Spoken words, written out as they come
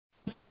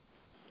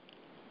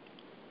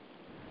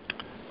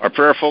Our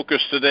prayer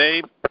focus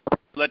today,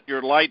 let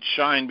your light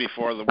shine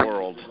before the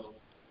world.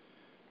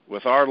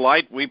 With our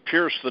light, we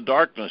pierce the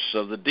darkness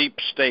of the deep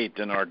state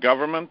in our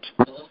government,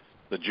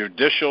 the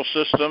judicial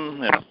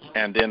system,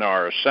 and in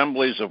our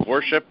assemblies of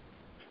worship,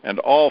 and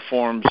all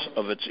forms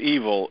of its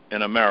evil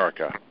in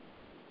America.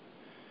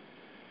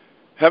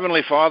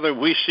 Heavenly Father,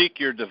 we seek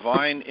your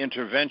divine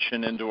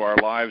intervention into our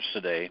lives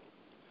today.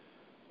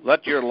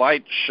 Let your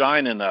light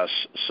shine in us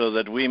so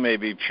that we may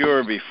be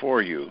pure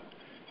before you,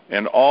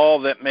 and all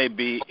that may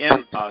be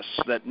in us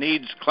that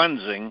needs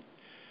cleansing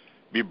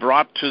be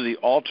brought to the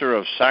altar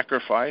of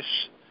sacrifice,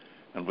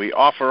 and we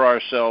offer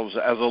ourselves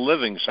as a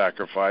living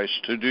sacrifice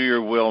to do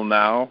your will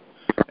now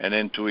and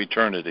into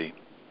eternity.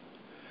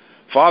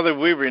 Father,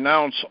 we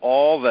renounce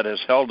all that has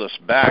held us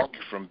back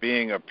from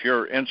being a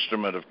pure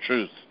instrument of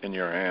truth in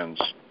your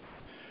hands.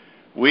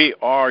 We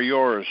are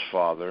yours,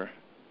 Father.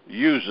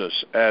 Use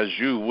us as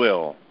you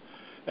will,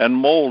 and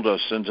mold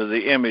us into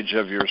the image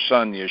of your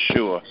Son,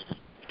 Yeshuah,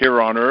 here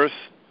on earth,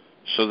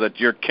 so that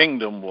your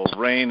kingdom will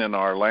reign in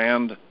our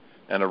land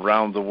and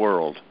around the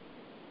world.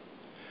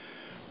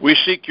 We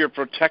seek your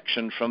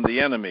protection from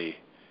the enemy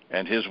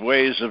and his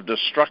ways of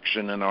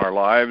destruction in our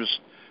lives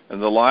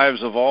and the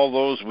lives of all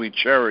those we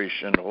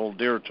cherish and hold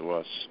dear to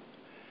us.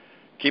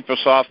 Keep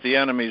us off the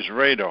enemy's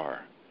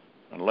radar,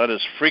 and let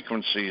his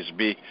frequencies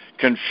be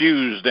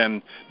confused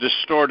and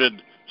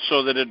distorted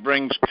so that it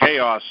brings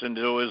chaos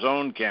into his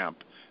own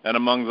camp and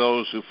among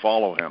those who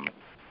follow him.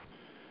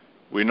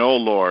 We know,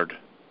 Lord,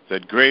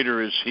 that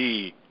greater is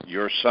he,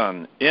 your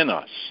Son, in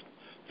us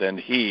than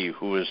he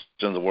who is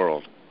in the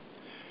world.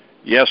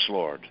 Yes,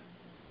 Lord,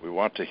 we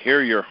want to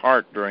hear your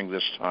heart during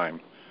this time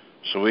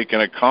so we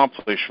can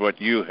accomplish what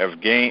you have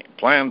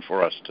planned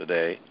for us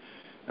today,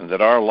 and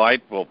that our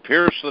light will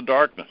pierce the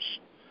darkness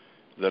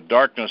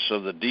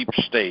of the deep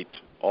state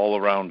all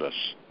around us.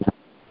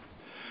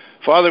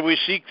 Father, we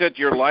seek that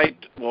your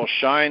light will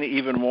shine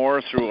even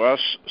more through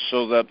us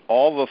so that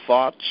all the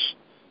thoughts,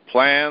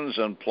 plans,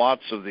 and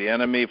plots of the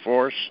enemy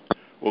force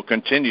will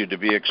continue to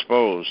be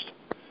exposed,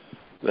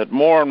 that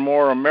more and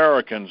more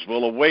Americans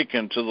will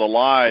awaken to the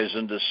lies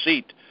and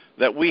deceit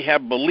that we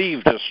have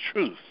believed as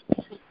truth,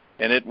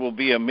 and it will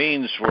be a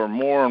means for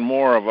more and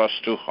more of us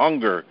to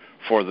hunger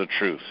for the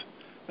truth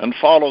and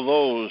follow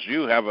those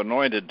you have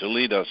anointed to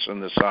lead us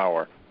in this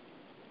hour.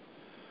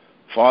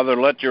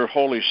 Father, let your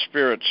Holy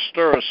Spirit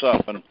stir us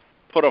up and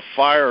put a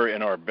fire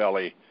in our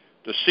belly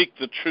to seek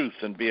the truth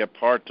and be a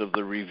part of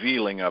the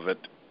revealing of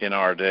it in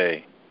our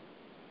day.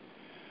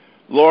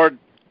 Lord,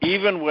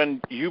 even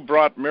when you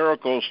brought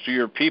miracles to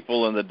your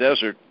people in the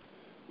desert,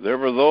 there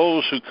were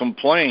those who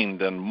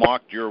complained and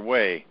mocked your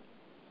way.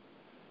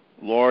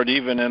 Lord,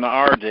 even in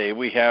our day,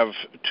 we have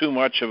too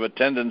much of a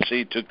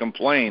tendency to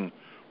complain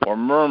or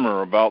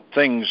murmur about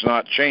things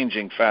not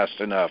changing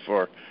fast enough,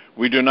 or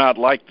we do not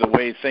like the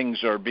way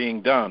things are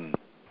being done.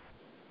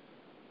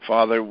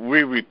 Father,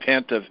 we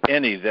repent of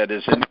any that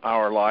is in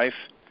our life,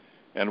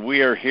 and we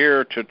are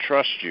here to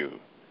trust you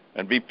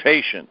and be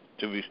patient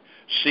to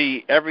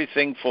see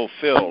everything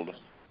fulfilled,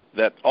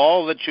 that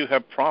all that you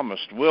have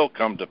promised will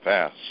come to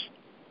pass.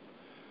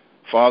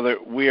 Father,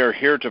 we are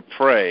here to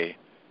pray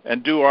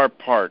and do our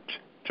part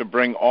to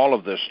bring all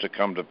of this to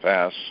come to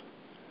pass.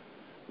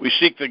 We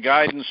seek the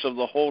guidance of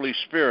the Holy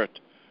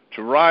Spirit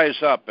to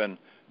rise up and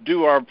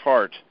do our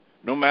part,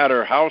 no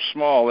matter how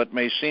small it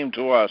may seem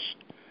to us.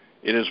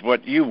 It is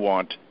what you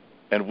want,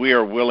 and we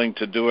are willing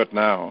to do it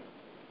now,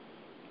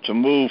 to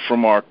move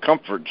from our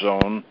comfort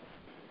zone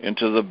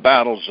into the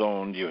battle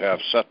zone you have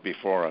set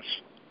before us.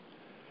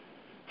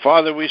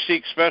 Father, we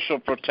seek special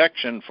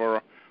protection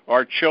for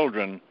our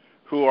children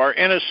who are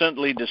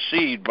innocently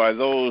deceived by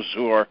those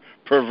who are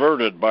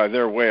perverted by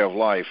their way of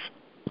life.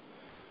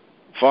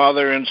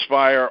 Father,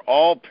 inspire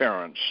all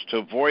parents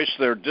to voice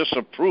their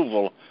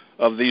disapproval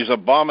of these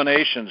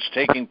abominations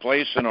taking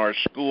place in our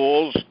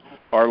schools,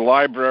 our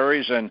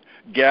libraries, and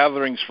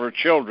gatherings for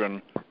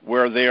children,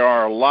 where they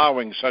are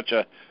allowing such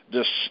a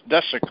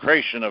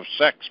desecration of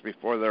sex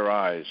before their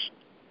eyes.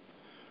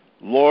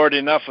 Lord,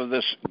 enough of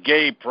this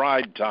gay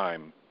pride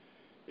time.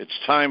 It's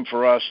time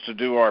for us to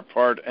do our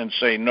part and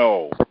say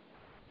no.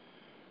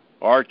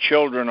 Our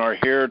children are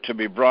here to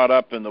be brought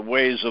up in the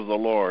ways of the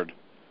Lord.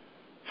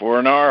 For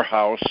in our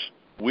house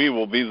we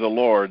will be the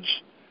Lord's,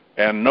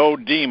 and no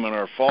demon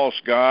or false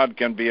god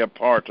can be a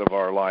part of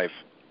our life.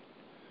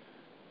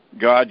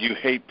 God, you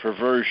hate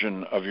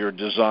perversion of your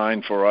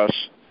design for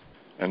us,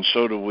 and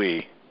so do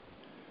we.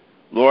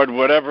 Lord,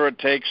 whatever it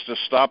takes to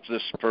stop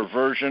this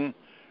perversion,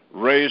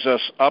 raise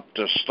us up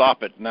to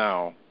stop it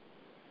now.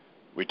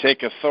 We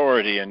take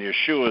authority in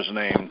Yeshua's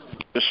name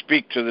to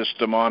speak to this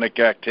demonic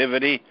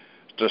activity,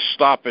 to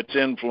stop its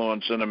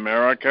influence in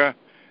America,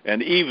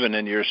 and even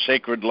in your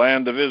sacred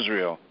land of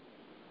Israel.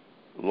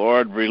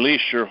 Lord,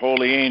 release your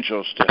holy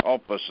angels to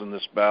help us in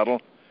this battle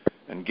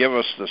and give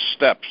us the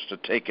steps to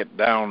take it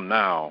down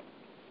now.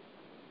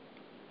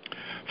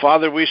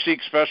 Father, we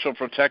seek special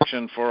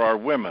protection for our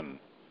women,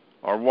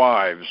 our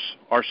wives,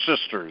 our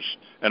sisters,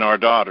 and our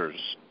daughters,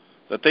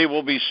 that they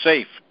will be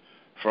safe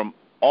from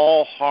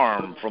all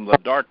harm from the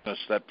darkness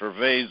that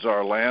pervades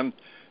our land,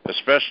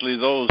 especially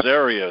those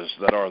areas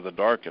that are the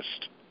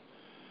darkest.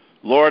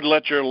 Lord,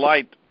 let your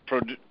light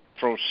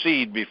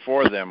proceed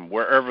before them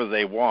wherever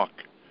they walk,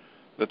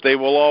 that they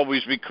will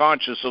always be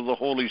conscious of the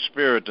Holy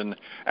Spirit and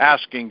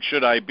asking,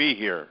 should I be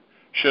here?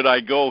 Should I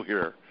go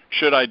here?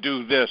 Should I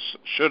do this?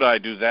 Should I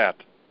do that?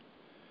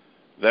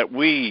 That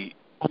we,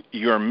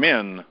 your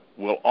men,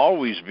 will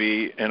always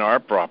be in our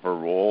proper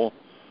role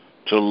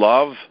to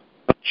love,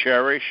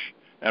 cherish,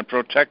 and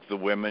protect the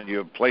women you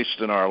have placed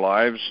in our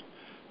lives,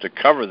 to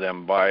cover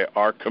them by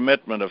our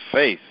commitment of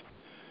faith,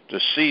 to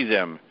see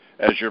them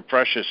as your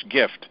precious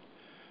gift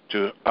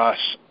to us,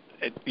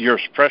 your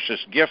precious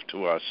gift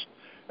to us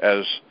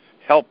as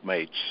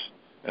helpmates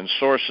and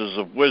sources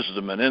of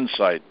wisdom and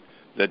insight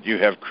that you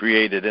have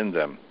created in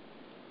them.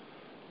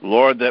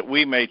 Lord, that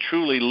we may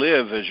truly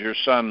live as your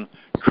Son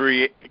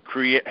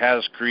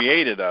has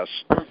created us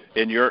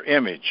in your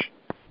image,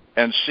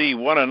 and see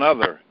one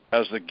another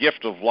as the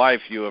gift of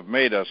life you have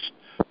made us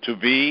to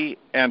be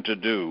and to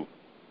do.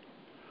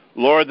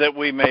 Lord, that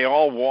we may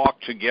all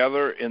walk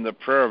together in the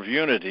prayer of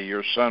unity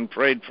your Son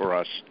prayed for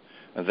us,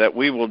 and that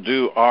we will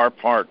do our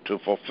part to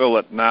fulfill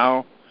it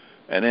now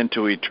and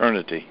into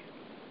eternity.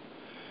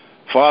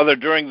 Father,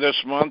 during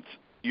this month,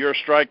 your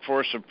Strike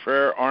Force of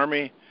Prayer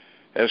Army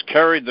has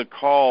carried the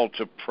call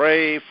to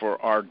pray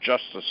for our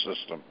justice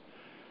system,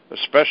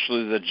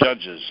 especially the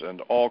judges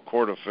and all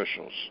court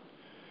officials.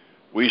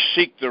 We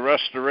seek the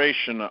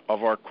restoration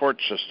of our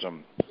court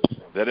system,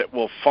 that it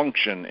will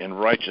function in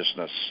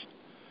righteousness,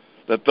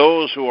 that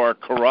those who are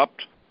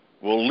corrupt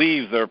will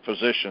leave their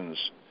positions,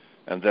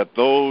 and that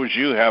those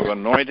you have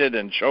anointed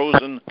and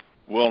chosen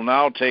will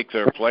now take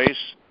their place,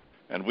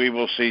 and we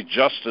will see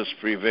justice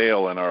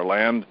prevail in our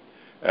land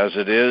as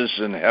it is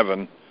in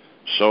heaven,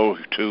 so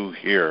too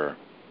here.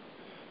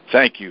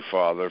 Thank you,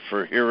 Father,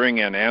 for hearing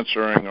and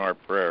answering our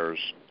prayers.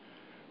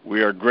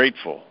 We are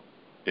grateful.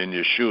 In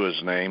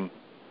Yeshua's name,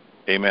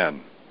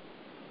 amen.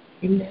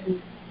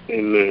 Amen.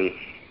 Amen.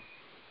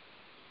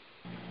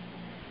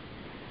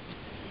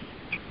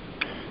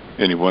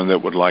 Anyone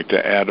that would like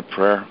to add a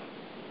prayer?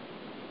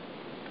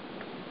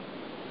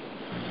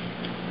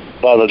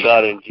 Father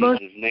God, in Jesus'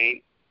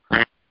 name.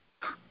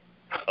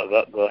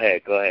 Go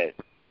ahead.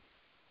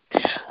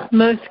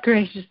 Most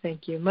gracious,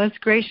 thank you. Most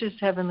gracious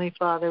Heavenly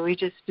Father, we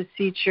just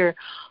beseech your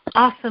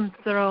awesome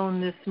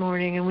throne this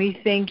morning, and we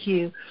thank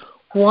you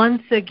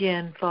once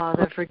again,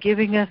 Father, for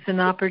giving us an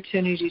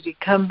opportunity to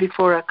come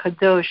before a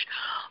Kadosh,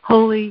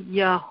 holy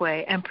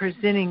Yahweh, and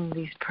presenting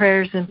these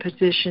prayers and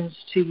petitions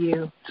to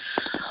you.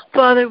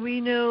 Father, we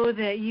know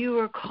that you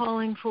are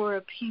calling for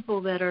a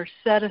people that are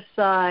set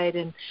aside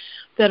and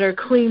that are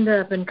cleaned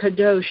up and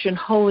Kadosh and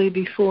holy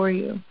before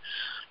you.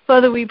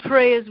 Father, we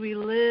pray as we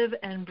live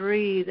and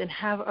breathe and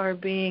have our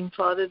being,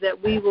 Father,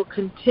 that we will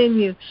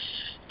continue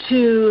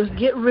to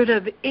get rid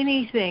of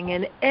anything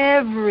and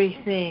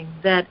everything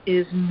that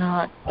is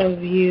not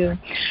of you.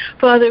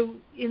 Father,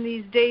 in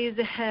these days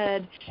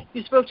ahead,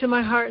 you spoke to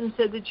my heart and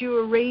said that you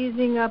were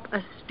raising up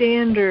a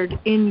standard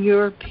in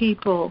your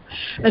people,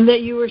 and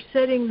that you were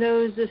setting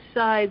those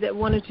aside that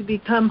wanted to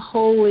become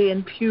holy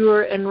and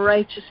pure and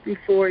righteous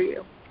before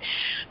you.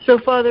 So,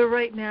 Father,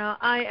 right now,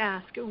 I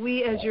ask,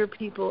 we as your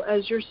people,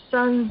 as your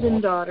sons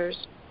and daughters,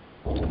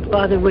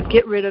 Father, would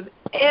get rid of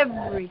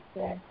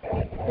everything,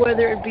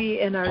 whether it be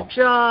in our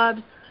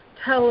jobs,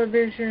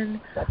 television,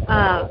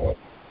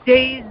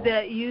 days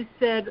that you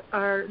said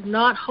are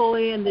not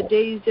holy and the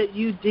days that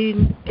you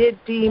did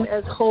deem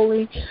as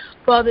holy,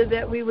 Father,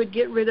 that we would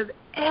get rid of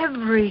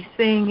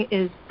everything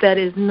that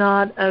is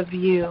not of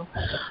you.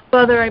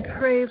 Father, I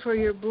pray for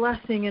your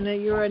blessing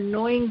and your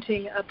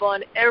anointing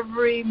upon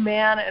every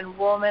man and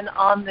woman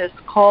on this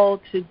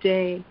call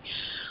today.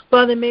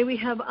 Father, may we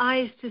have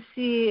eyes to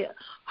see,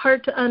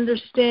 heart to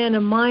understand,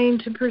 a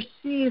mind to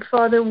perceive,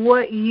 Father,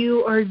 what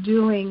you are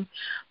doing.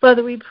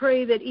 Father, we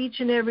pray that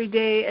each and every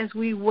day as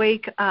we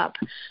wake up,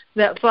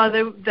 that,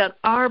 Father, that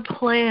our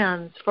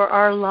plans for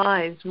our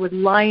lives would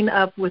line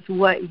up with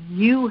what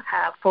you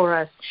have for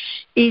us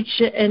each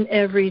and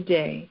every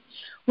day.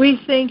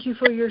 We thank you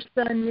for your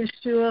Son,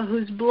 Yeshuah,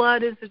 whose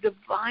blood is the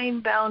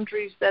divine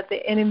boundaries that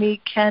the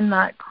enemy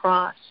cannot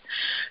cross.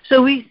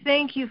 So we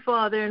thank you,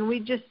 Father, and we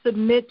just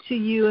submit to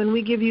you, and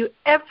we give you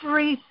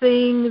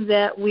everything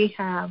that we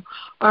have,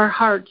 our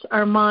hearts,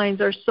 our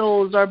minds, our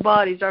souls, our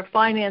bodies, our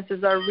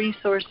finances, our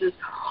resources,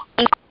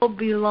 all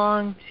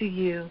belong to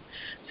you.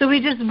 So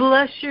we just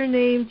bless your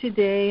name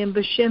today, and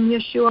B'Shem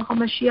Yeshua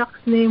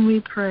HaMashiach's name we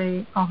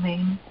pray.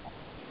 Amen.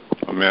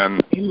 Amen.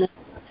 Amen.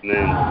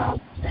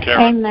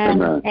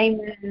 Amen.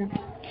 Amen.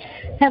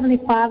 Heavenly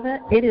Father,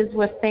 it is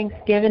with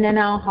thanksgiving in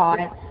our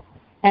hearts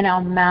and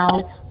our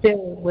mouths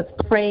filled with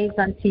praise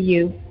unto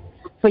you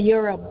for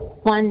your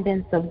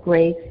abundance of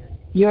grace,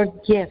 your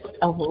gift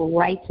of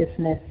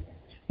righteousness,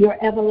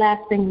 your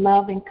everlasting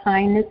love and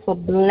kindness for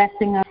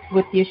blessing us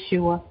with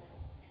Yeshuah.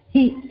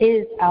 He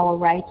is our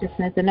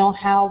righteousness, and oh,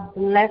 how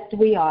blessed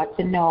we are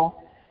to know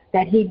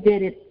that he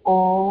did it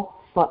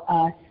all for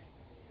us.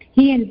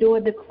 He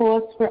endured the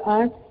cross for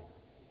us,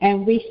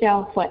 and we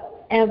shall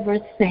forever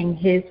sing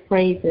his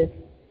praises.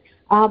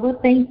 Abba,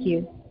 thank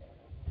you.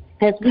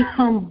 As we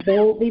come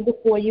boldly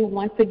before you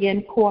once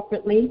again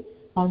corporately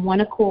on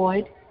one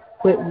accord,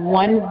 with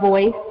one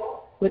voice,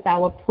 with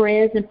our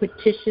prayers and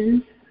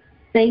petitions,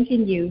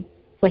 thanking you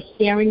for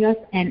hearing us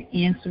and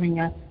answering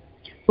us.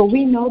 For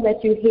we know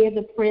that you hear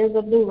the prayers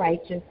of the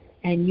righteous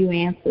and you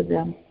answer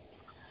them.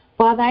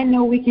 Father, I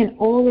know we can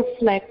all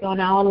reflect on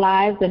our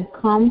lives and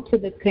come to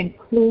the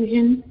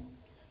conclusion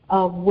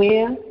of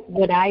where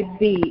would I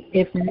be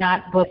if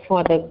not but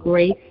for the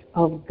grace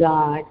of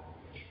God.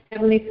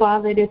 Heavenly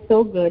Father, it is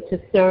so good to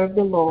serve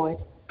the Lord.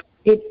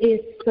 It is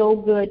so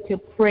good to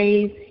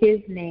praise his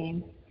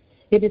name.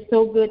 It is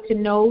so good to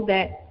know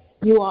that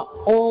you are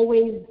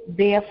always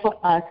there for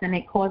us, and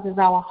it causes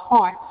our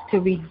hearts to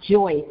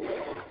rejoice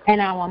and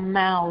our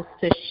mouths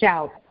to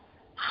shout,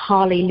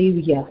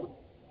 hallelujah.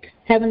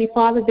 Heavenly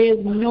Father, there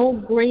is no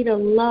greater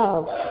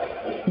love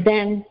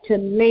than to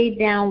lay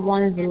down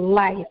one's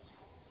life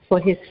for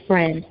his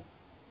friend.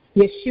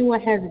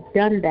 Yeshuah has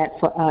done that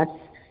for us,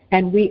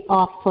 and we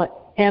are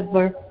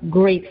forever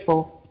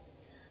grateful.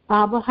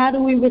 Abba, how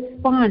do we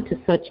respond to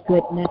such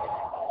goodness?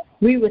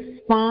 We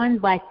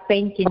respond by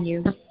thanking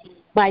you,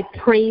 by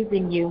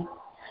praising you,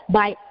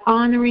 by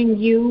honoring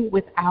you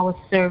with our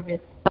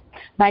service,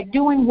 by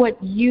doing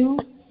what you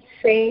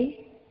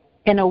say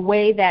in a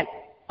way that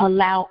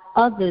allow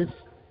others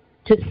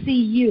to see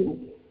you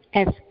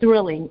as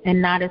thrilling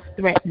and not as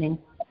threatening,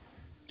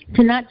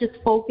 to not just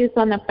focus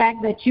on the fact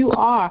that you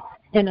are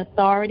in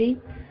authority,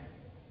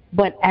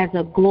 but as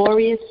a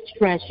glorious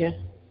treasure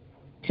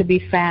to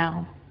be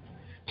found,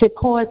 to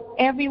cause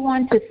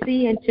everyone to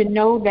see and to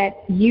know that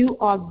you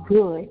are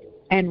good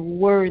and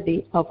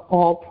worthy of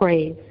all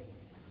praise.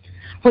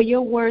 For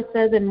your word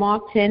says in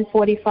Mark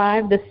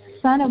 10:45, the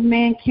Son of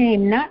Man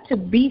came not to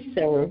be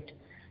served,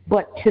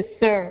 but to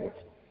serve,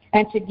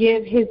 and to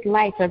give his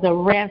life as a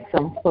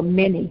ransom for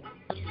many.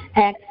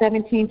 Acts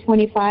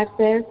 17:25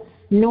 says,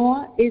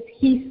 nor is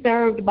he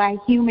served by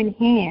human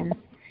hands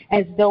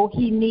as though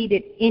he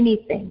needed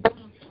anything,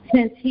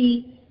 since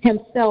he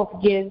himself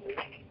gives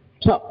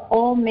to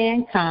all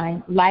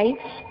mankind life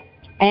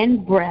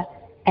and breath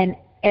and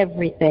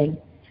everything.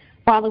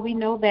 Father, we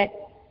know that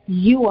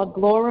you are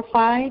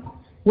glorified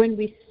when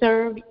we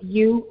serve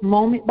you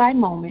moment by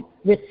moment,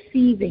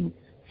 receiving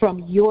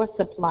from your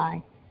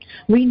supply.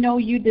 We know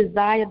you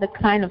desire the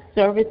kind of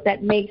service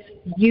that makes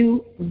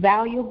you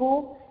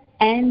valuable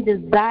and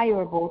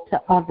desirable to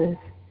others,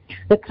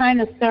 the kind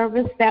of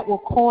service that will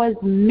cause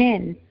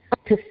men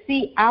to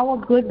see our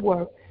good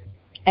works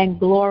and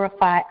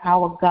glorify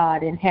our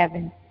God in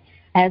heaven.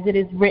 As it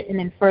is written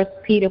in 1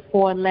 Peter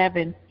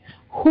 4:11,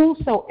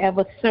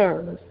 whosoever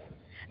serves,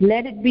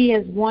 let it be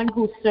as one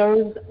who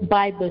serves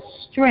by the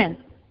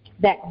strength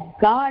that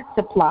God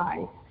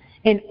supplies,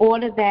 in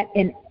order that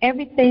in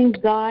everything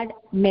God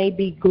may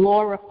be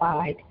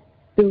glorified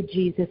through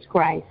Jesus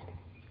Christ.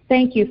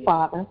 Thank you,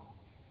 Father,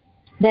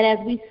 that as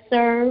we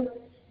serve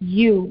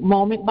you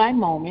moment by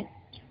moment,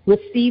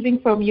 receiving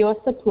from your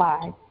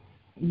supply,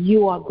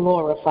 you are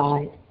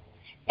glorified.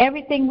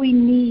 Everything we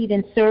need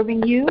in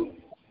serving you,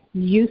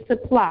 you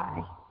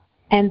supply.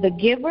 And the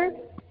giver,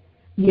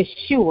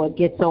 Yeshuah,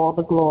 gets all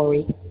the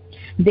glory.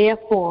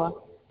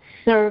 Therefore,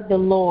 serve the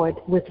Lord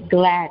with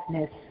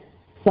gladness.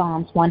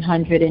 Psalms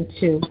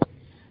 102.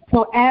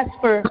 So as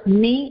for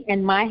me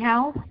and my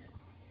house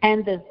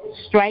and the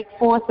strike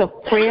force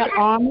of prayer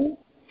army,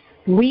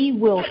 we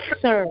will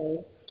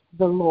serve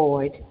the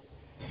Lord.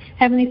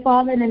 Heavenly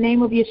Father, in the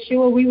name of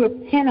Yeshuah, we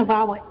repent of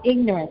our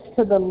ignorance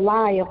to the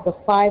lie of the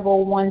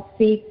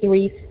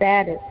 501c3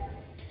 status.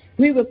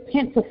 We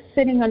repent for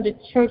sitting under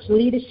church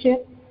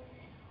leadership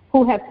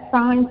who have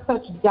signed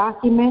such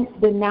documents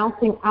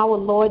denouncing our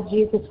Lord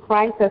Jesus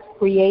Christ as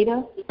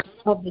creator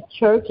of the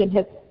church and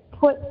has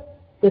put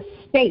the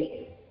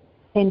state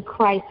in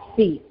Christ's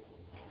feet.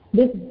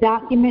 This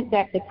document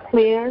that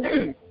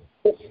declares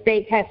the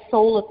state has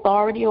sole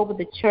authority over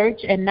the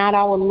church and not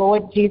our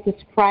Lord Jesus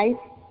Christ,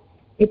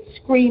 it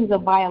screams a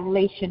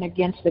violation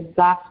against the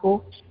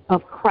gospel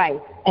of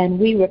Christ, and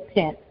we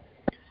repent.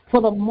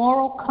 For the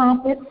moral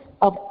compass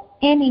of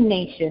any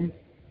nation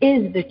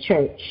is the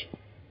church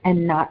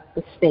and not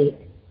the state.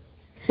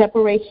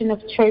 Separation of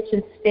church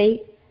and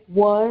state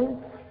was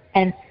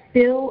and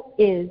still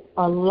is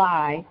a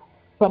lie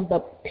from the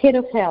pit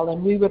of hell,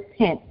 and we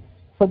repent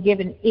for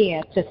giving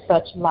ear to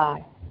such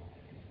lie.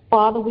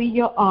 Father, we,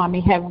 your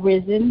army, have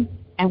risen,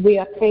 and we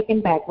are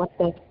taking back what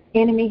the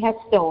enemy has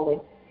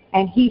stolen,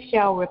 and he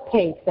shall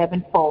repay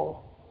sevenfold.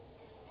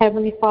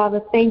 Heavenly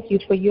Father, thank you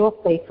for your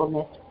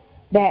faithfulness,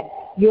 that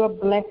your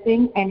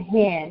blessing and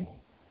hand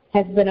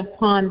has been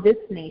upon this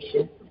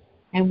nation,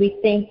 and we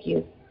thank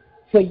you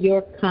for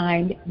your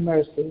kind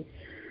mercy.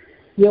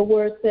 Your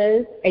word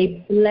says,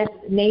 a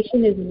blessed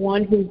nation is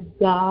one whose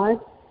God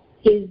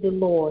is the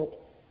Lord,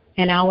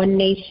 and our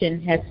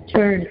nation has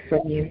turned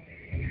from you.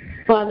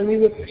 Father, we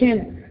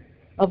repent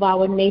of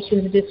our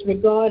nation's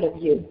disregard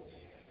of you.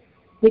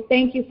 We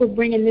thank you for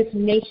bringing this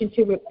nation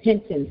to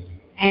repentance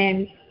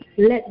And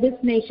let this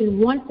nation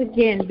once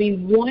again be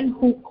one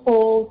who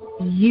calls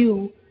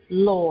you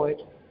Lord.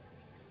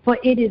 For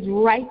it is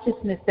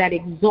righteousness that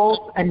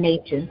exalts a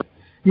nation,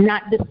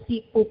 not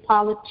deceitful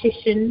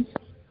politicians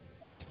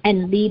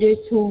and leaders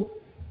who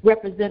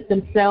represent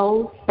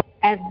themselves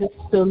as the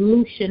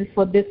solution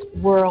for this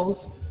world's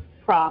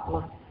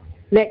problem.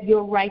 Let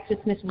your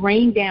righteousness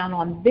rain down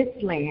on this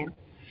land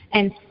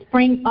and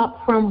spring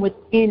up from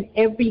within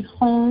every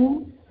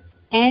home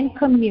and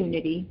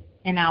community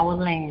in our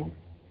land.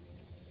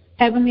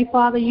 Heavenly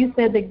Father, you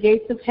said the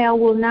gates of hell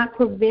will not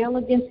prevail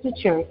against the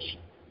church.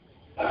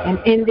 And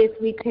in this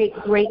we take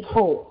great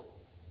hope.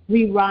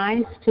 We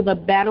rise to the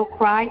battle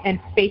cry and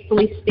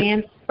faithfully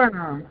stand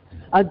firm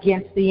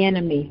against the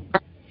enemy.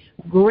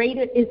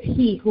 Greater is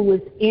he who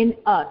is in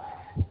us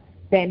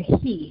than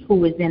he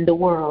who is in the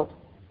world.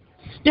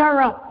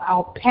 Stir up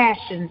our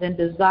passions and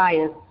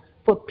desires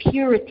for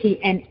purity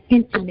and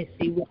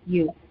intimacy with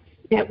you,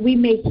 that we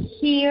may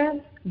hear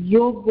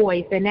your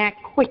voice and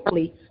act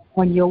quickly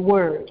on your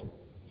word.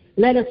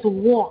 Let us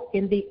walk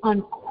in the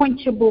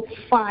unquenchable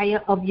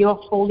fire of your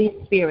Holy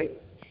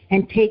Spirit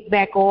and take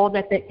back all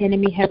that the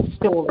enemy has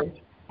stolen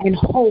and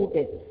hold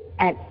it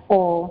at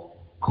all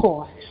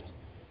costs.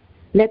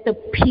 Let the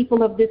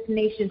people of this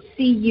nation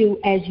see you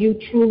as you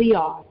truly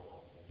are,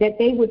 that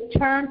they would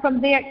turn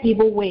from their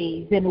evil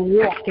ways and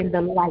walk in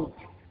the light.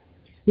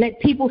 Let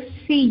people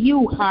see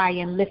you high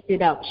and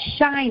lifted up,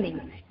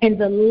 shining in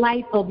the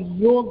light of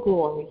your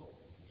glory.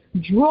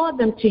 Draw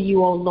them to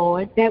you, O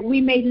Lord, that we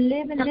may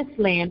live in this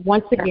land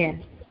once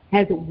again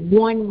as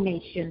one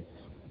nation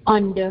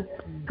under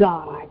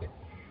God,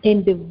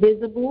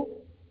 indivisible,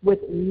 with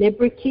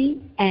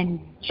liberty and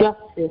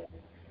justice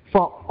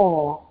for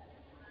all.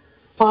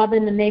 Father,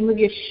 in the name of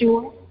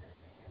Yeshuah,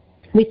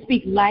 we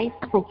speak life,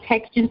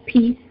 protection,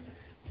 peace,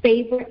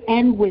 favor,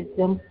 and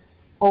wisdom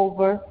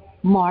over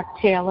Mark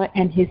Taylor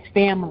and his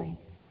family.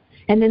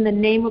 And in the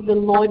name of the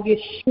Lord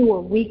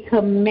Yeshuah, we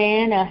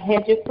command a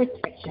hedge of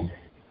protection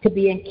to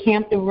be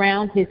encamped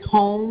around his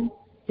home,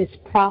 his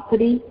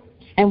property,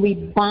 and we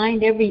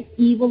bind every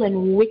evil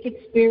and wicked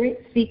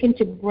spirit seeking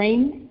to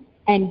bring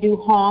and do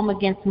harm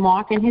against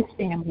Mark and his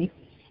family,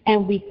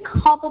 and we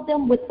cover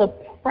them with the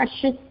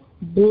precious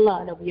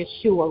blood of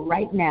Yeshuah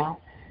right now,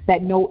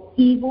 that no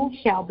evil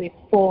shall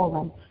befall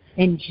them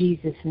in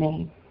Jesus'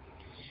 name.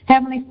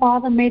 Heavenly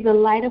Father, may the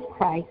light of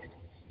Christ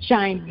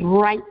shine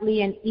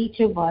brightly in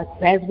each of us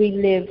as we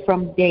live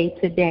from day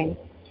to day.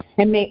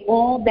 And may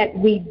all that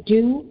we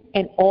do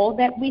and all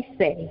that we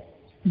say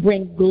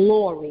bring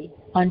glory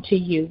unto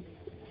you.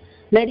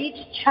 Let each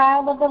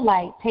child of the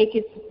light take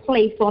its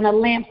place on a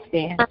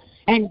lampstand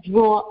and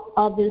draw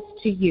others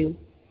to you.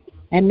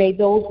 And may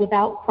those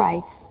without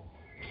Christ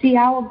see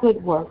our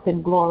good works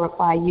and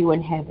glorify you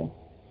in heaven.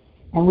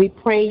 And we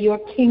pray your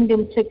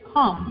kingdom to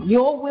come,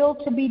 your will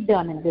to be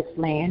done in this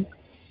land.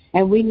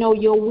 And we know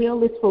your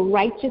will is for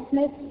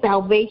righteousness,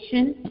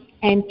 salvation,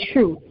 and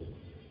truth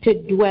to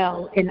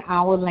dwell in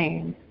our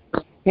land.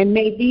 And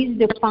may these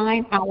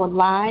define our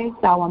lives,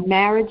 our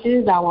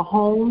marriages, our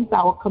homes,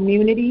 our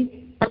communities,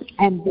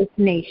 and this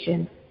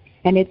nation.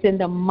 And it's in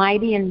the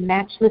mighty and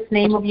matchless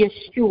name of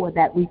Yeshua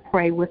that we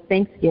pray with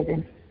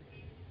thanksgiving.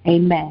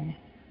 Amen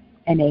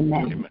and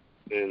amen.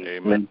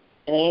 Amen.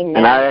 Amen.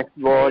 And I ask,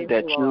 Lord,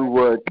 that you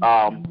would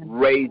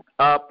raise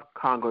up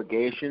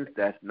congregations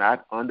that's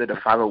not under the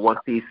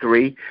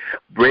 501c3.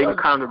 Bring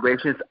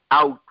congregations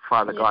out,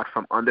 Father God,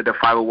 from under the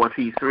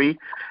 501c3.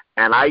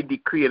 And I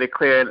decree and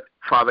declare,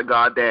 Father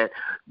God, that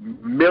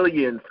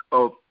millions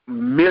of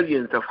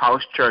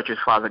house churches,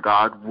 Father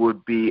God,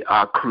 would be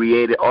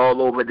created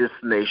all over this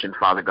nation,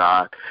 Father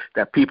God,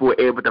 that people were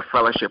able to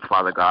fellowship,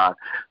 Father God.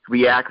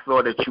 We ask,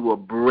 Lord, that you will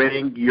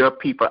bring your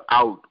people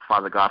out,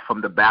 Father God,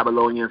 from the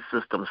Babylonian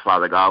systems,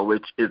 Father God,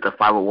 which is the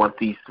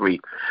 501c3.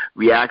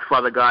 We ask,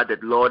 Father God,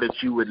 that, Lord,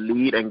 that you would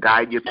lead and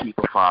guide your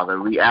people,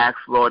 Father. We ask,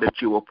 Lord,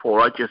 that you will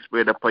pour out your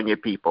spirit upon your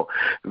people.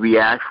 We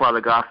ask,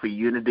 Father God, for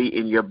unity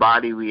in your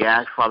body. We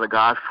ask, Father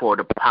God, for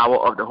the power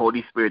of the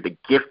Holy Spirit, the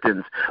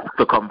giftings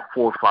to come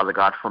forth, Father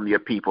God, from your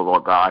people,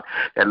 Lord God.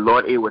 And,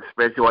 Lord, it would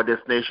spread throughout this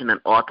nation and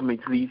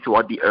ultimately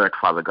throughout the earth,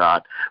 Father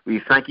God.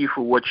 We thank you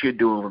for what you're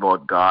doing,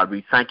 Lord God.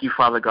 We thank you,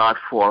 Father God,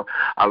 for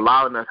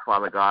allowing us,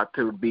 Father God,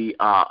 to be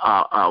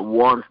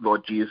ones,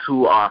 Lord Jesus,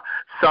 who are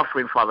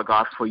suffering, Father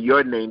God, for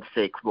your name's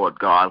sake, Lord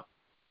God.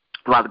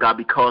 Father God,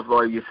 because,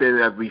 Lord, you say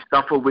that we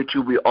suffer with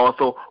you, we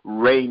also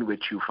reign with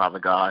you, Father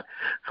God.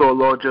 So,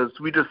 Lord,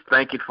 we just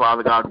thank you,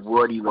 Father God,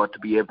 worthy, Lord, to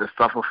be able to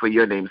suffer for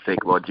your name's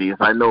sake, Lord Jesus.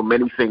 I know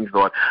many things,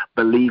 Lord,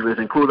 believers,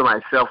 including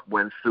myself,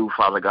 went through,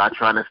 Father God,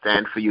 trying to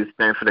stand for you,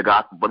 stand for the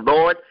gospel. But,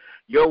 Lord,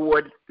 your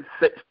word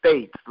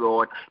states,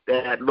 Lord,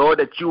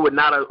 that you would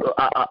not,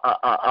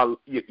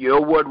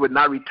 your word would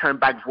not return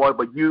back void,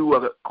 but you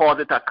will cause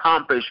it to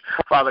accomplish,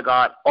 Father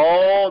God,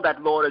 all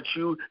that, Lord,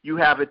 that you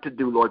have it to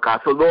do, Lord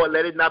God. So, Lord,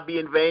 let it not be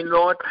in vain,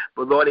 Lord,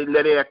 but, Lord,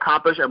 let it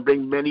accomplish and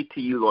bring many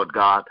to you, Lord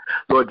God,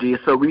 Lord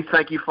Jesus. So we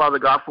thank you, Father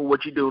God, for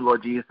what you do,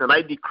 Lord Jesus. And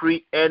I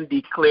decree and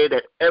declare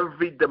that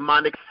every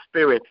demonic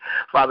spirit,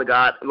 Father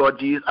God, Lord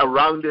Jesus,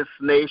 around this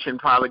nation,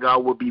 Father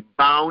God, will be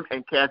bound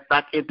and cast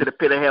back into the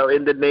pit of hell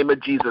in the name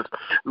of Jesus,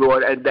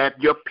 Lord, and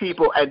that your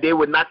people, and they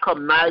would not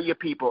come nigh your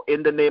people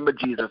in the name of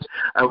Jesus.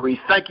 And we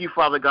thank you,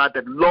 Father God,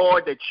 that,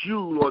 Lord, that you,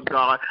 Lord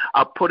God,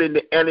 are putting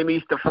the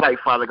enemies to flight,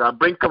 Father God.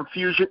 Bring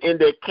confusion in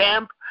their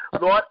camp,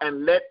 Lord,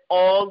 and let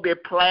all their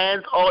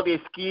plans, all their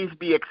schemes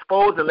be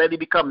exposed, and let it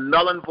become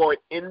null and void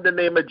in the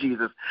name of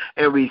Jesus.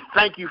 And we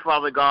thank you,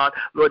 Father God,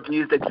 Lord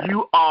Jesus, that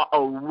you are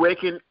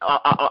raising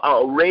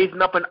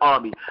up an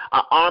army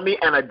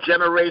and a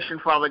generation,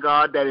 Father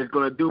God, that is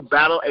going to do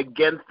battle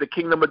against the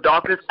kingdom of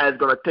darkness and is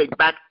going to take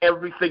back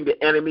everything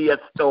the enemy has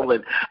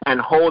stolen and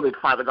hold it,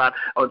 Father God,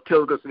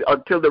 until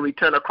the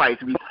return of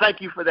Christ. We thank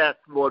you for that,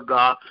 Lord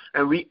God,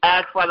 and we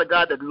ask, Father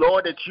God, that,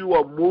 Lord, that you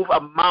will move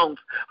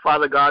amongst,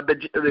 Father God,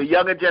 the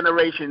younger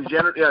generations,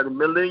 the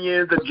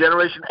millennials, the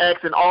Generation X,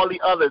 and all the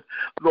others,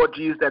 Lord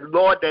Jesus, that,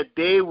 Lord, that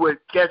they would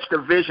catch the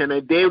vision,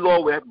 and they,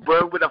 Lord, would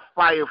burn with a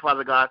fire,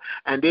 Father God,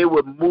 and they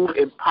would move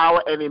in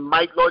power and in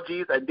might, Lord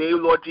Jesus, and they,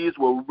 Lord Jesus,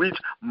 will reach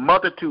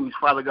multitudes,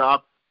 Father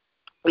God,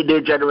 in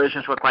their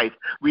generations for Christ.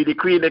 We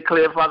decree and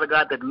declare, Father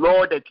God, that,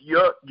 Lord, that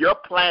your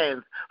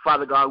plans,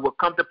 Father God, will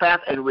come to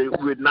pass, and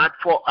it would not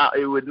fall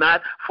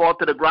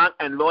to the ground,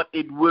 and, Lord,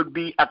 it would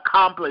be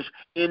accomplished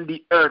in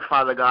the earth,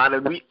 Father God.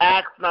 And we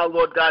ask now,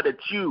 Lord God, that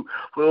you,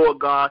 Lord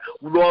God,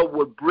 Lord,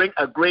 would bring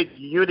a great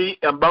unity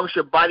amongst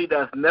your body that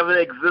has never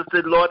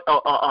existed, Lord,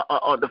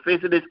 on the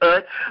face of this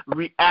earth.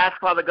 We ask,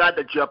 Father God,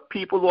 that your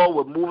people, Lord,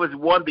 will move as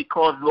one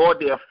because, Lord,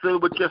 they are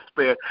filled with your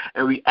spirit.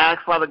 And we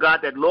ask, Father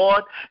God, that,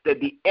 Lord, that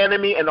the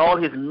enemy and all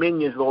his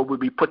minions, Lord, will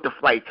be put to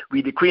flight.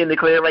 We decree and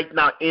declare right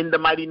now in the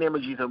mighty name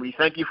of Jesus. We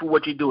thank you for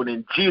what you're doing.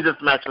 In Jesus'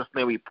 matchless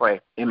name we pray.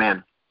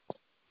 Amen.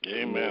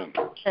 Amen.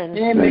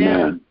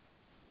 Amen.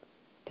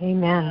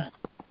 Amen.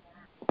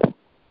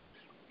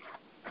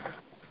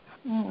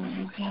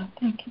 Oh, yeah.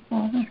 Thank you,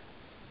 Father.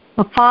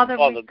 Well, Father,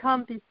 we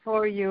come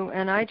before you,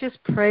 and I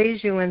just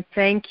praise you and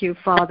thank you,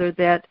 Father,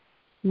 that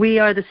we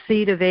are the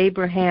seed of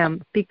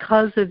Abraham.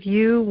 Because of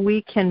you,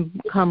 we can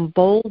come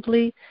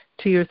boldly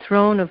to your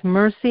throne of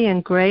mercy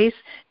and grace.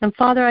 And,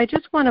 Father, I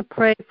just want to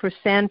pray for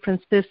San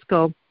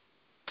Francisco.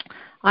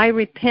 I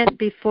repent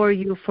before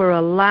you for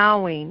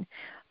allowing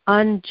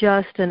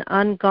unjust and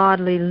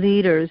ungodly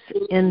leaders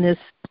in this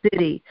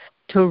city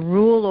to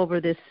rule over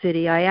this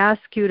city. I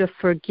ask you to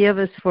forgive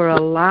us for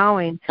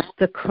allowing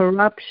the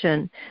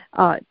corruption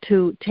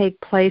to take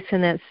place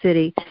in that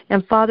city.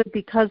 And, Father,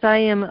 because I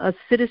am a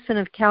citizen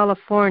of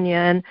California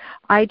and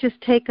I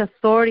just take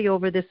authority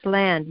over this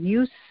land,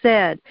 you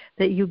said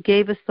that you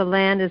gave us the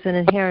land as an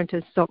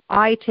inheritance, so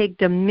I take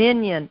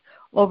dominion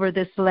over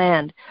this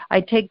land. I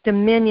take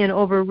dominion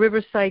over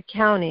Riverside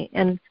County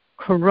and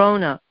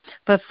Corona.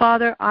 But,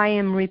 Father, I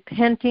am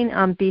repenting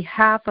on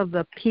behalf of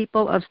the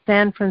people of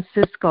San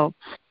Francisco,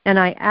 and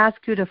I ask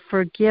you to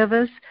forgive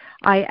us.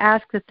 I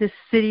ask that this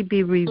city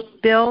be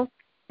rebuilt,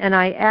 and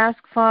I ask,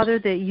 Father,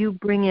 that you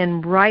bring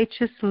in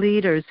righteous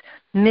leaders,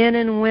 men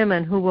and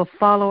women who will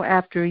follow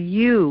after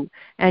you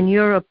and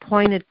your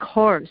appointed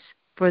course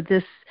for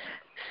this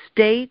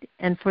state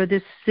and for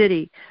this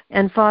city.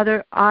 And,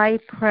 Father, I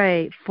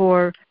pray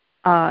for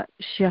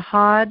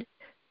Shahad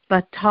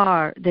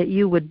Batar, that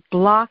you would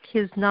block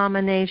his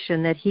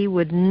nomination, that he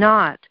would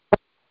not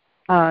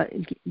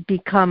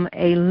become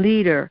a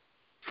leader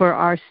for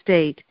our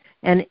state.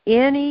 And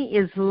any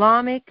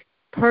Islamic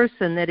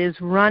person that is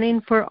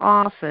running for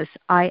office,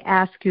 I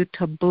ask you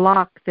to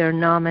block their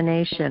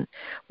nomination.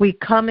 We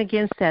come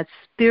against that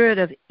spirit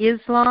of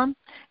Islam,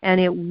 and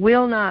it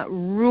will not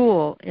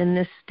rule in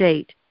this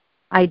state.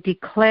 I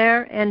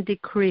declare and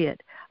decree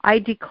it. I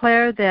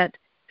declare that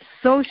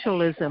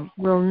socialism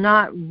will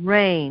not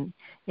reign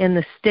in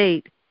the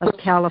state of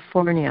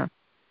California.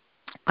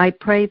 I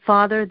pray,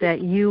 Father,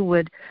 that you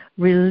would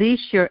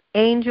release your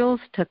angels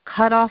to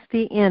cut off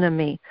the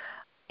enemy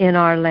in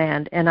our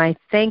land. And I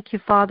thank you,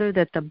 Father,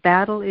 that the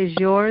battle is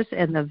yours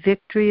and the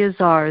victory is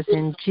ours.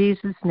 In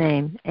Jesus'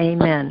 name,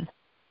 amen.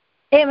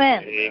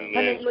 Amen.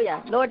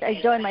 Hallelujah. Lord,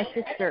 I join my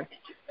sister.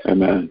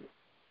 Amen.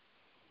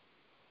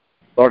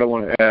 Lord, I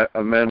want to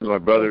amend my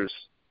brother's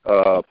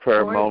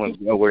prayer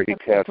moment where he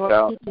cast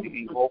out the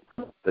evil,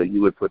 that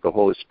you would put the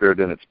Holy Spirit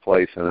in its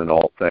place and in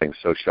all things.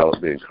 So shall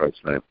it be in Christ's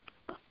name.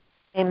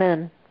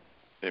 Amen.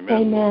 Amen.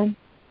 Amen.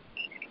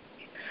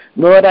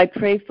 Lord, I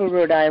pray for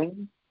Rhode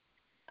Island.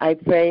 I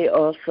pray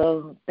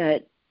also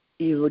that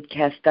you would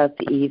cast out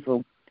the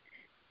evil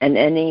and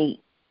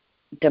any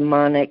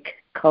demonic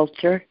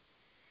culture,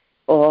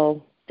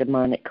 all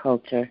demonic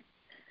culture,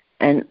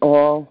 and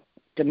all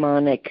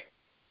demonic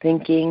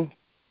thinking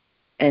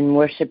and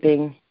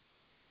worshiping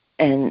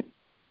and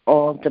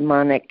all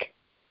demonic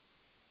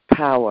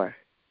power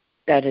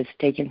that has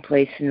taken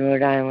place in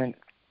Rhode Island.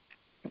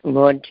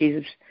 Lord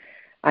Jesus,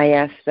 I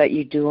ask that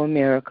you do a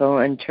miracle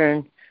and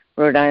turn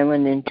Rhode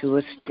Island into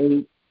a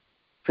state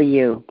for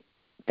you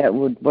that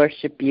would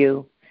worship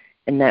you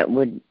and that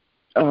would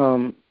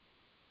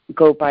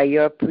go by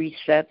your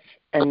precepts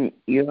and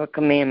your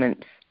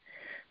commandments,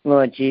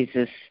 Lord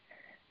Jesus,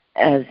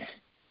 as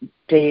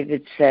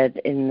David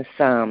said in the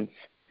Psalms,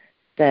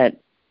 that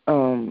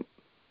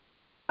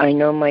I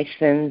know my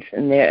sins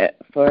and they're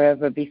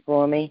forever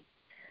before me.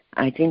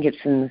 I think it's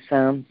in the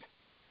Psalms.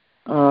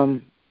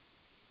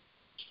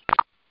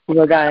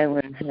 Rhode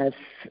Island has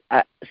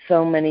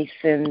so many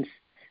sins,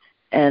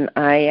 and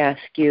I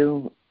ask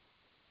you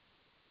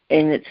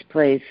in its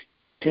place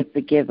to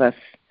forgive us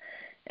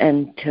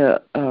and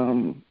to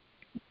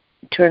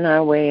turn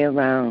our way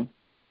around.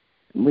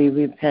 We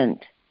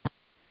repent.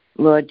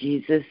 Lord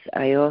Jesus,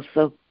 I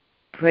also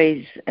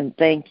praise and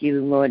thank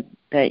you, Lord,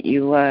 that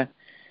you are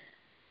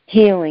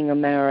healing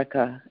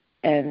America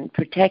and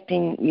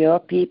protecting your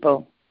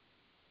people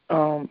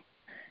from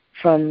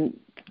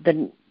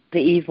the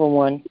evil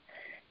one.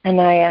 And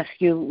I ask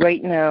you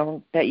right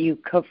now that you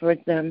cover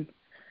them,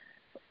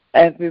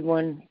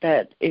 everyone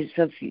that is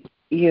of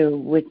you,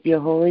 with your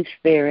Holy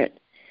Spirit,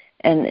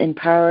 and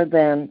empower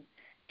them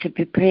to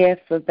prepare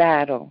for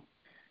battle.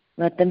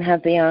 Let them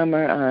have the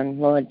armor on,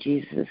 Lord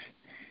Jesus,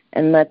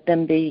 and let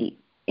them be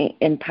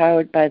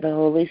empowered by the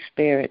Holy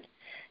Spirit,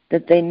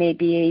 that they may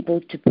be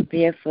able to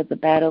prepare for the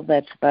battle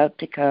that's about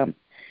to come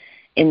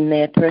in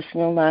their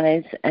personal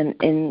lives and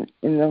in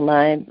the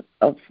life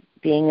of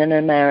being an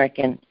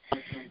American.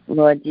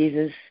 Lord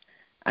Jesus,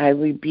 I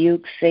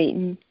rebuke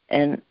Satan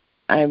and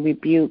I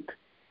rebuke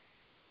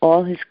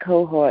all his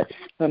cohorts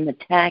from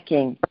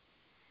attacking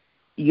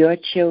your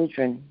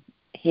children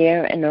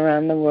here and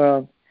around the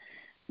world,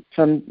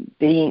 from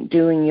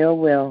doing your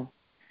will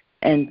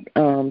and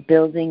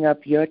building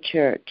up your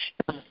church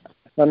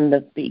from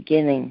the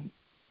beginning,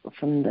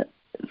 from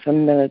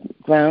the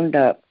ground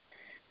up,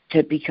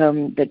 to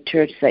become the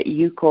church that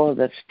you called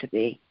us to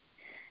be.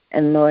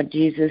 And Lord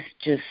Jesus,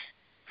 just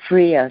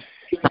free us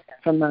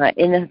from our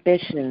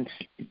inhibitions,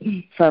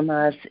 from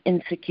our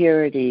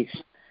insecurities,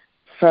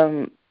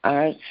 from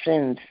our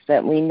sins,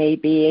 that we may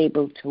be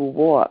able to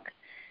walk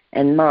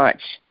and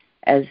march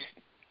as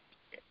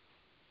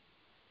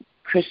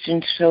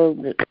Christian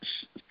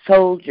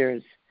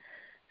soldiers,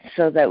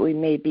 so that we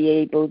may be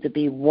able to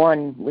be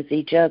one with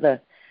each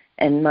other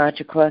and march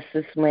across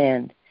this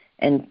land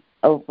and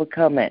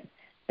overcome it,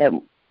 that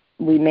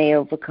we may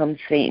overcome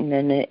Satan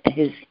and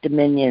his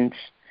dominions,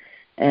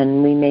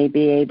 and we may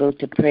be able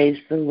to praise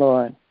the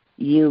Lord,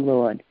 you,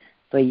 Lord,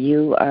 for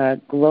you are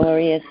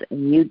glorious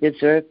and you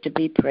deserve to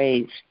be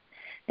praised,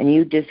 and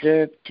you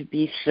deserve to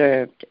be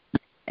served,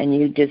 and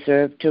you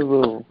deserve to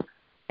rule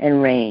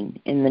and reign.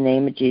 In the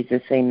name of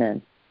Jesus,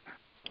 amen.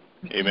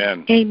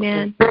 Amen.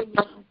 Amen.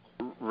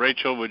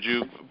 Rachel, would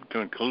you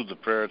conclude the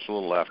prayer? It's a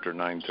little after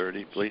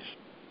 9:30, please.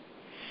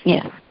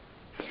 Yes.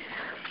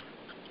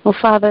 Well,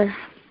 Father,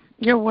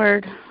 your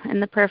word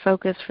and the prayer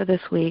focus for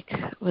this week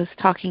was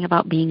talking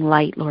about being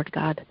light, Lord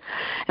God.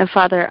 And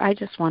Father, I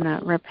just want to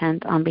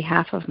repent on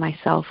behalf of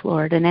myself,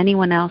 Lord, and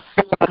anyone else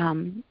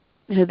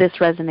who this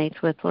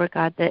resonates with, Lord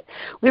God, that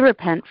we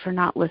repent for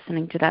not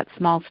listening to that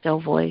small, still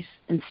voice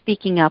and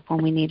speaking up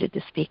when we needed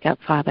to speak up,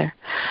 Father.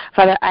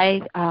 Father,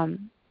 I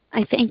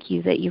thank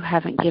you that you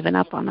haven't given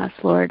up on us,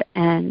 Lord,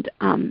 and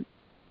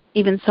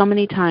even so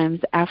many times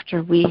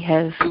after we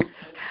have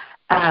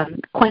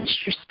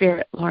quenched your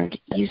spirit, Lord,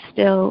 you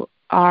still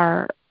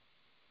are.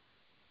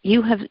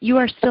 You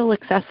are still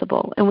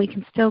accessible, and we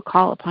can still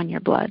call upon your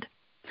blood.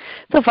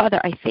 So,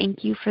 Father, I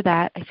thank you for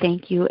that. I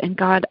thank you, and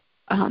God,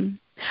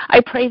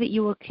 I pray that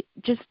you will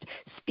just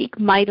speak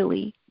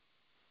mightily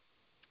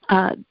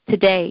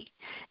today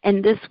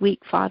and this week,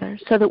 Father,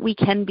 so that we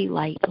can be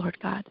light, Lord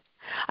God.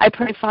 I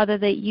pray, Father,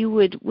 that you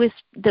would, with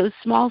that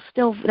small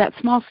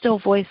still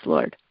voice,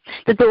 Lord,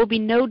 that there will be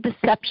no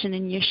deception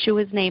in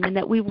Yeshua's name, and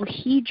that we will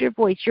heed your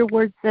voice. Your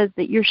word says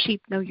that your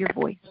sheep know your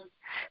voice.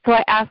 So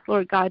I ask,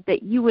 Lord God,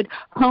 that you would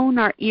hone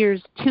our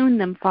ears, tune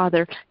them,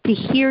 Father, to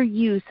hear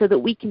you, so that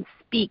we can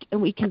speak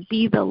and we can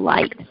be the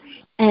light,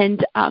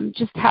 and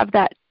just have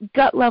that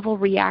gut-level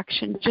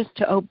reaction just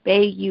to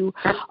obey you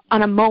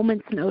on a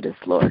moment's notice,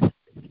 Lord.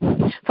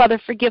 Father,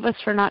 forgive us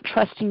for not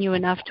trusting you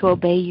enough to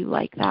obey you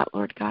like that,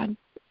 Lord God.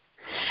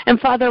 And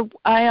Father,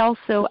 I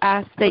also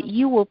ask that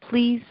you will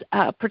please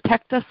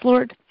protect us,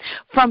 Lord,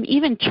 from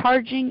even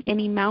charging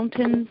any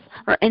mountains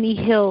or any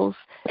hills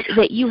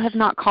that you have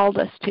not called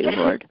us to,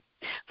 Lord.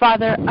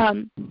 Father,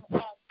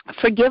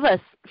 forgive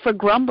us for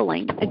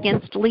grumbling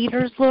against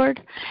leaders,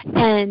 Lord,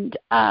 and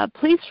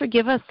please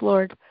forgive us,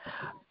 Lord.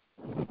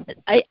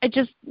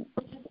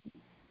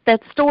 That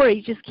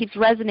story just keeps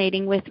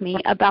resonating with me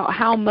about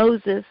how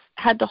Moses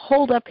had to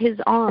hold up his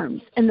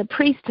arms, and the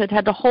priesthood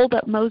had to hold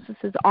up Moses'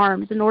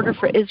 arms in order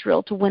for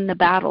Israel to win the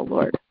battle,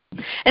 Lord.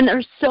 And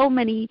there's so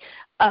many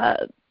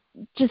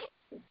just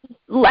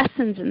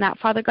lessons in that,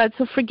 Father God.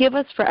 So forgive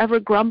us for ever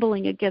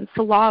grumbling against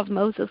the law of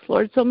Moses,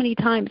 Lord, so many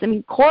times. I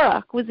mean,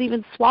 Korah was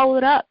even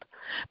swallowed up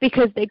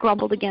because they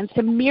grumbled against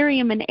him.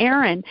 Miriam and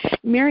Aaron.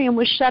 Miriam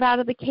was shut out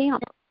of the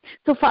camp.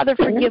 So, Father,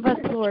 forgive us,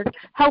 Lord.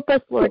 Help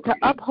us, Lord, to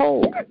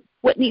uphold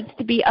what needs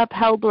to be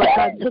upheld, Lord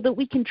God, so that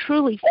we can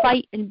truly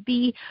fight and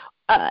be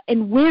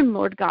and win,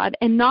 Lord God,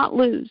 and not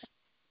lose.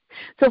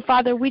 So,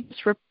 Father, we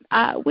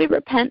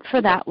repent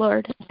for that,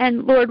 Lord.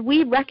 And, Lord,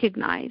 we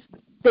recognize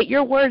that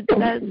your word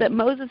says that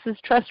Moses is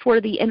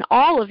trustworthy in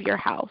all of your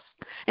house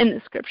in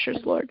the scriptures,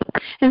 Lord.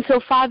 And so,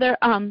 Father,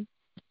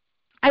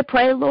 I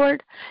pray,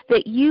 Lord,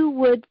 that you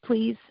would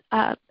please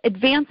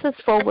advance us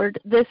forward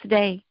this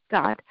day,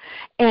 God,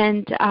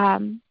 and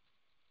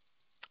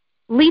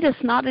lead us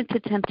not into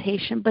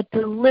temptation, but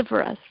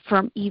deliver us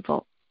from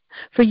evil.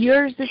 For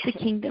yours is the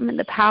kingdom and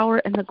the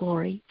power and the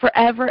glory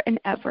forever and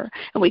ever.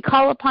 And we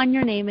call upon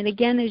your name. And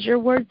again, as your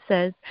word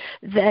says,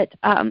 that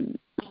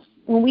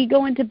when we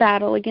go into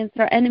battle against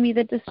our enemy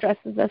that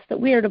distresses us, that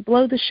we are to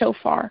blow the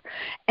shofar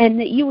and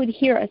that you would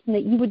hear us and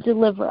that you would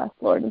deliver us,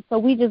 Lord. And so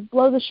we just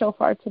blow the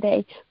shofar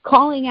today,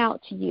 calling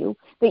out to you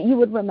that you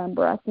would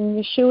remember us. In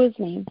Yeshua's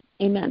name,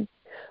 amen.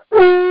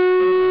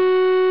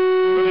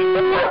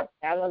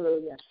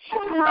 Hallelujah.